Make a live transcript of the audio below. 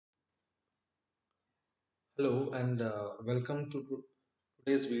Hello and welcome to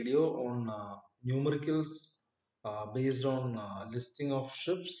today's video on numericals based on listing of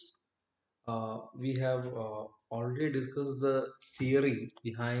ships. We have already discussed the theory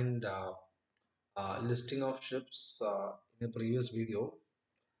behind listing of ships in a previous video.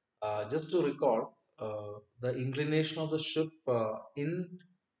 Just to recall, the inclination of the ship in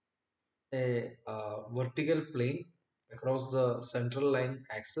a vertical plane across the central line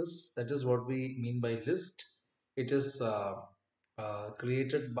axis. That is what we mean by list. It is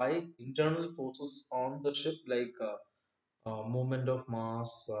created by internal forces on the ship like movement of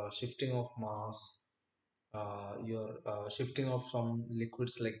mass, shifting of mass, your shifting of some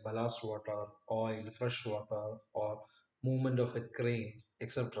liquids like ballast water, oil, fresh water, or movement of a crane,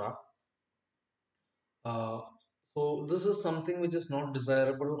 etc. Uh, so this is something which is not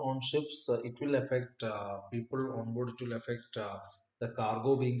desirable on ships. It will affect people on board. It will affect the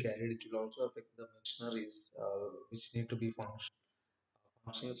cargo being carried. It will also affect the machineries which need to be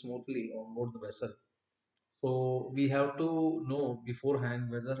functioning smoothly on board the vessel. So we have to know beforehand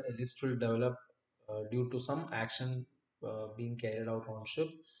whether a list will develop due to some action being carried out on ship,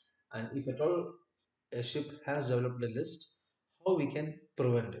 and if at all a ship has developed a list, how we can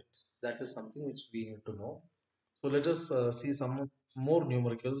prevent it. That is something which we need to know. So let us see some more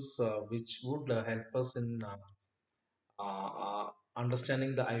numericals which would help us in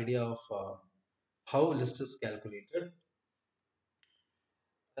understanding the idea of how list is calculated.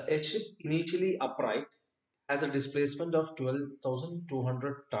 A ship initially upright has a displacement of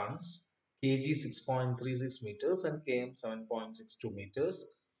 12,200 tons, kg 6.36 meters, and km 7.62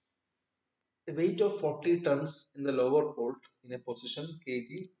 meters. The weight of 40 tons in the lower hold in a position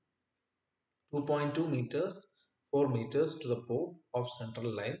kg 2.2 meters, 4 meters to the port of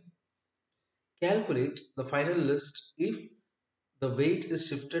central line. Calculate the final list if the weight is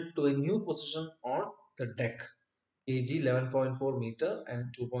shifted to a new position on the deck, kg 11.4 meter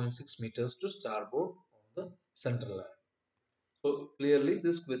and 2.6 meters to starboard on the central line. So clearly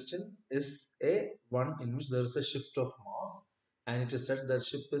this question is a one in which there is a shift of mass, and it is said that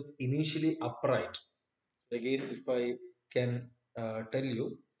ship is initially upright. Again, if I can tell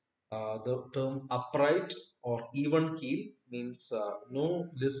you, the term upright or even keel means no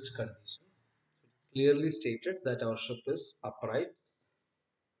list condition. Clearly stated that our ship is upright.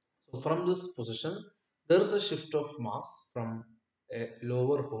 So from this position, there is a shift of mass from a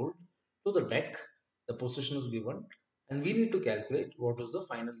lower hold to the deck. The position is given, and we need to calculate what is the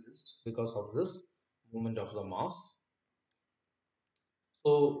final list because of this movement of the mass.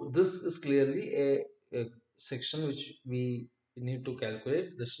 So this is clearly a section which we need to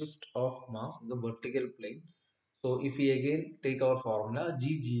calculate the shift of mass in the vertical plane. So if we again take our formula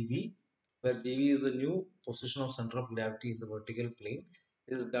GGV, where GV is the new position of center of gravity in the vertical plane,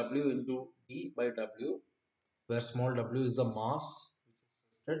 is W into D by W, where small w is the mass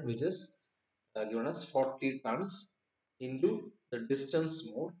which is given as 40 tons into the distance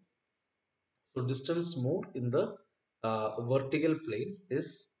mode. So distance mode in the vertical plane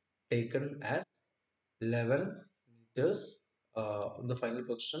is taken as 11 meters in the final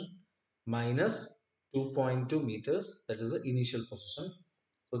position minus 2.2 meters, that is the initial position.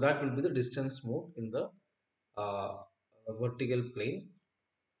 So that will be the distance moved in the vertical plane.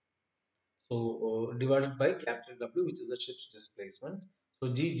 So divided by capital W, which is the ship's displacement. So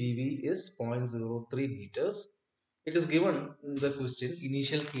GGV is 0.03 meters. It is given in the question.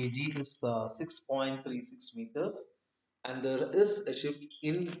 Initial kg is 6.36 meters, and there is a shift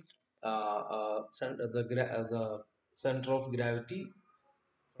in the center of gravity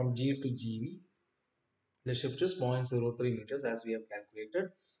from G to GV. The shift is 0.03 meters as we have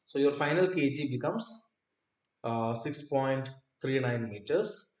calculated. So your final kg becomes 6.39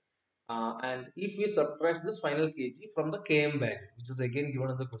 meters. And if we subtract this final kg from the km value, which is again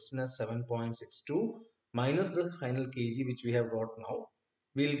given in the question as 7.62, minus the final kg which we have got now,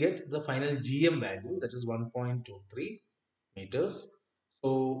 we'll get the final gm value, that is 1.23 meters.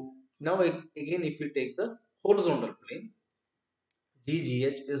 So now again, if we take the horizontal plane,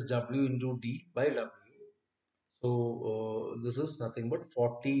 GGH is W into D by W. So this is nothing but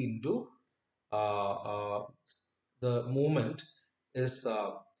 40 into uh, uh, the movement is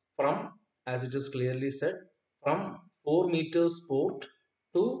from, as it is clearly said, from 4 meters port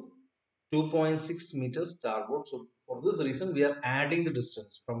to 2.6 meters starboard. So for this reason, we are adding the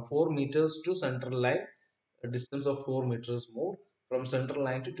distance from 4 meters to central line, a distance of 4 meters more. From central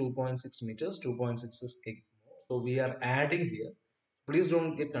line to 2.6 meters, 2.6 is 8 more. So we are adding here. Please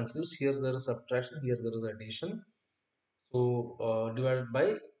don't get confused. Here there is subtraction, here there is addition. So divided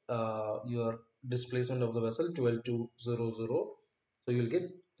by your displacement of the vessel 12,200. So you will get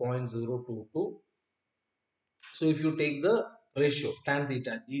 0.022 So if you take the ratio tan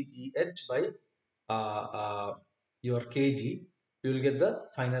theta GGH by your kg, you will get the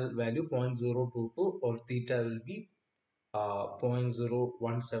final value 0.022, or theta will be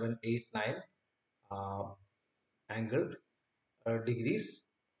 0.01789 uh, angle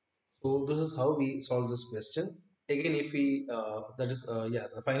degrees. So this is how we solve this question. Again, if we that is yeah,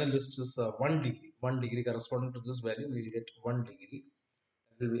 the final list is 1 degree. 1 degree corresponding to this value, we will get 1 degree.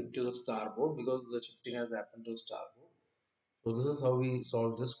 That will be to the starboard, because the shifting has happened to starboard. So this is how we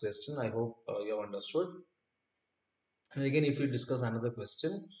solve this question. I hope you have understood. And again, if we discuss another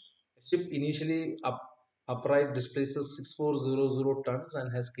question, a ship initially upright displaces 6400 tons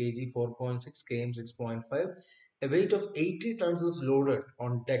and has kg 4.6, km 6.5. A weight of 80 tons is loaded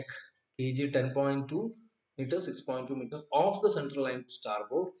on deck, kg 10.2 meters, 6.2 meters off the central line to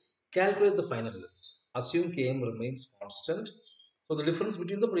starboard. Calculate the final list. Assume km remains constant. So the difference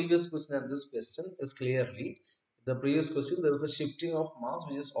between the previous question and this question is clearly, the previous question there is a shifting of mass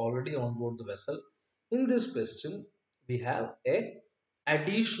which is already on board the vessel. In this question, we have a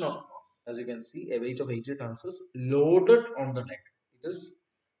addition of mass. As you can see, a weight of 80 tons is loaded on the deck. It is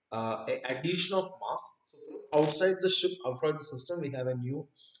a addition of mass. So from outside the ship, outside the system, we have a new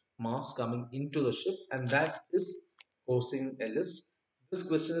mass coming into the ship, and that is causing a list. This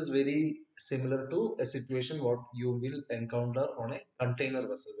question is very similar to a situation what you will encounter on a container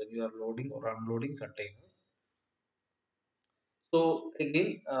vessel when you are loading or unloading containers. So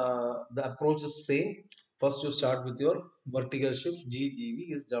again, the approach is same. First, you start with your vertical shift.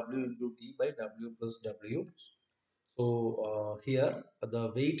 GGV is W into D by W plus W. So here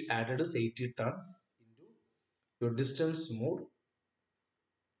the weight added is 80 tons into your distance moved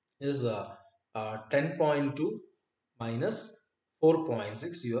is 10.2 minus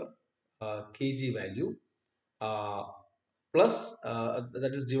 4.6, your kg value, uh, plus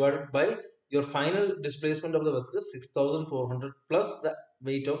that is divided by your final displacement of the vessel is 6400 plus the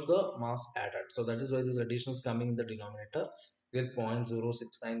weight of the mass added. So that is why this addition is coming in the denominator. We get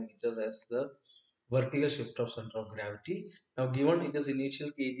 0.069 meters as the vertical shift of center of gravity. Now given it is initial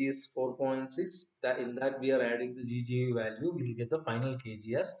kg is 4.6, that in that we are adding the GGV value, we will get the final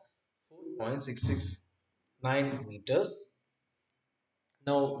kg as 4.669 meters.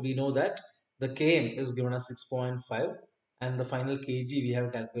 Now we know that the km is given as 6.5 and the final kg we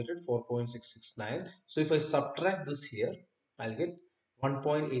have calculated 4.669. So if I subtract this here, I'll get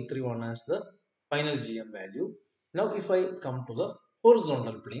 1.831 as the final GM value. Now if I come to the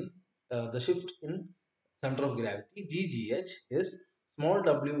horizontal plane, the shift in center of gravity GGH is small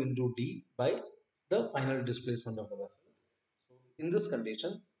w into d by the final displacement of the vessel. So in this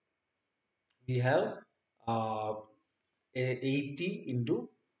condition, we have uh, 80 into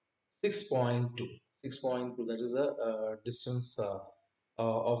 6.2. 6.2, that is the distance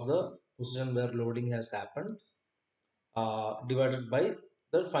of the position where loading has happened, divided by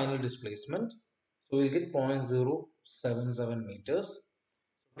the final displacement. So we'll get 0.077 meters.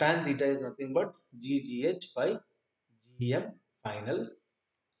 Tan theta is nothing but GGH by GM final.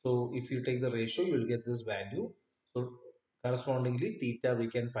 So if you take the ratio, you will get this value. So correspondingly, theta we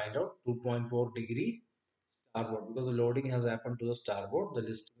can find out 2.4 degree starboard, because the loading has happened to the starboard. The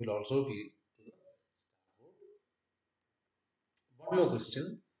list will also be to the starboard. One more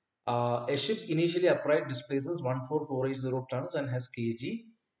question. A ship initially upright displaces 14480 tons and has kg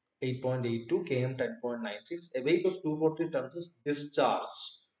 8.82, km 10.96. A weight of 240 tons is discharged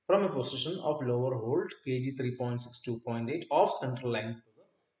from a position of lower hold, kg 3.62.8 off central line to the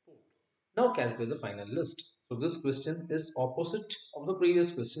port. Now calculate the final list. So this question is opposite of the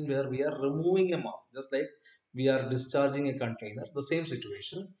previous question where we are removing a mass, just like we are discharging a container, the same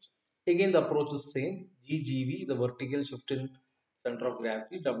situation. Again, the approach is same. GGV, the vertical shift in center of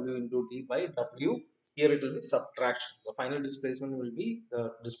gravity, W into D by W. Here it will be subtraction. The final displacement will be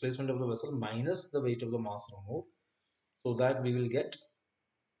the displacement of the vessel minus the weight of the mass removed. So that we will get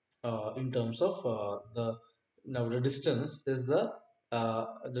in terms of the, now the distance is the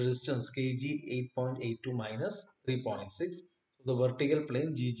distance kg 8.82 minus 3.6. So the vertical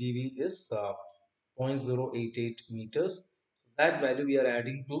plane GGV is 0.088 meters. That value we are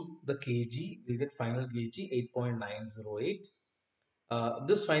adding to the kg, we get final kg 8.908.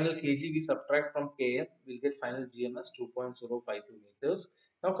 This final kg we subtract from km, we'll get final gm as 2.052 meters.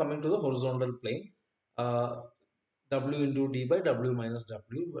 Now coming to the horizontal plane, w into d by w minus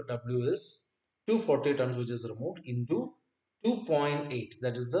w, where w is 240 tons which is removed into 2.8,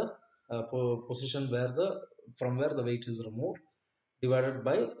 that is the position where the, from where the weight is removed, divided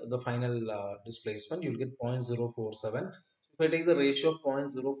by the final displacement, you'll get 0.047. If I take the ratio of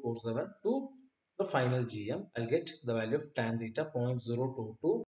 0.047 to the final GM, I'll get the value of tan theta 0.022